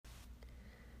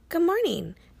Good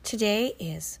morning. Today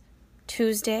is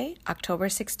Tuesday, October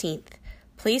 16th.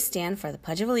 Please stand for the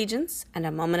Pledge of Allegiance and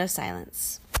a moment of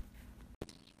silence.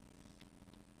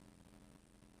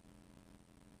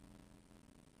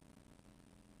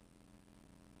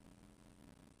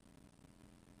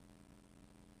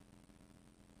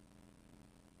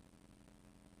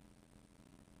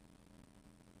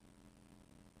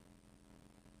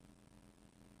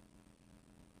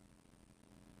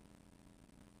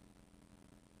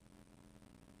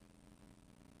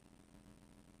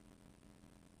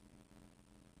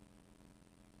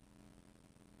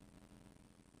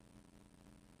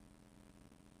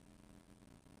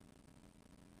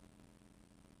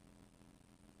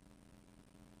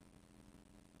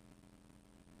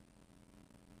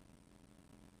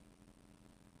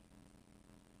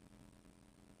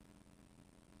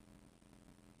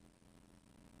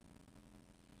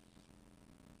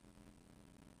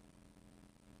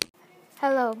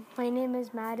 Hello, my name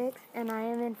is Maddox, and I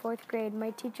am in 4th grade.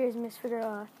 My teacher is Miss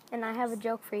Figueroa, and I have a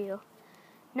joke for you.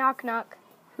 Knock, knock.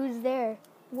 Who's there?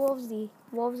 Wolvesy.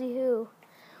 Wolvesy who?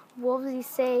 Wolvesy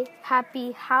say,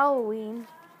 Happy Halloween.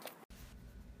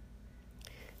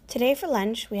 Today for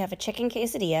lunch, we have a chicken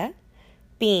quesadilla,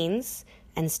 beans,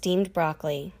 and steamed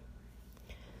broccoli.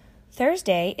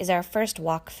 Thursday is our first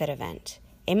Walk Fit event,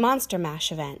 a Monster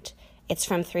Mash event. It's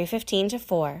from 3:15 to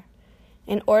 4.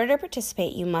 In order to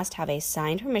participate, you must have a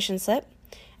signed permission slip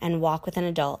and walk with an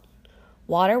adult.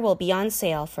 Water will be on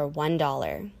sale for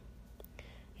 $1.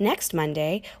 Next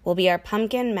Monday will be our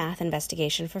pumpkin math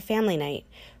investigation for family night.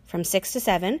 From 6 to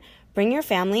 7, bring your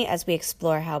family as we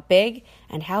explore how big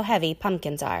and how heavy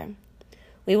pumpkins are.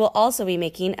 We will also be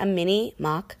making a mini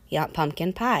mock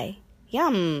pumpkin pie.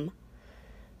 Yum!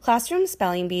 Classroom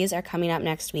spelling bees are coming up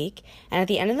next week, and at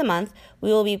the end of the month,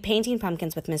 we will be painting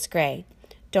pumpkins with Miss Gray.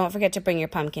 Don't forget to bring your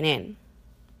pumpkin in.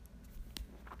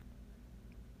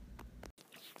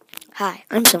 Hi,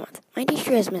 I'm Samanth. My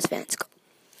teacher is Miss Vansko.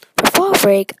 For fall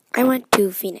break, I went to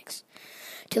Phoenix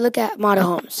to look at model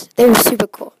homes. They were super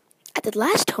cool. At the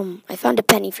last home, I found a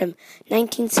penny from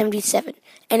 1977,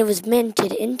 and it was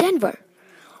minted in Denver.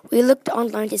 We looked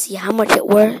online to see how much it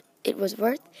was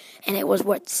worth, and it was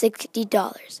worth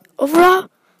 $60. Overall,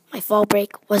 my fall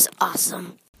break was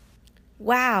awesome.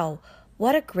 Wow,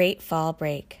 what a great fall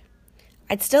break.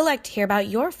 I'd still like to hear about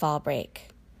your fall break,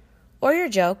 or your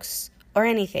jokes, or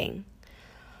anything.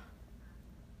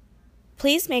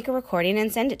 Please make a recording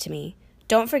and send it to me.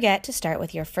 Don't forget to start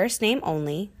with your first name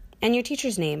only and your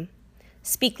teacher's name.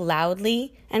 Speak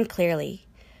loudly and clearly.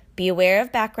 Be aware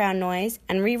of background noise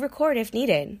and re-record if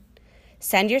needed.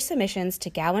 Send your submissions to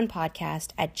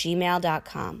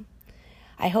gowanpodcast@gmail.com.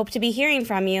 I hope to be hearing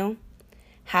from you.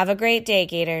 Have a great day,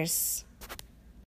 Gators.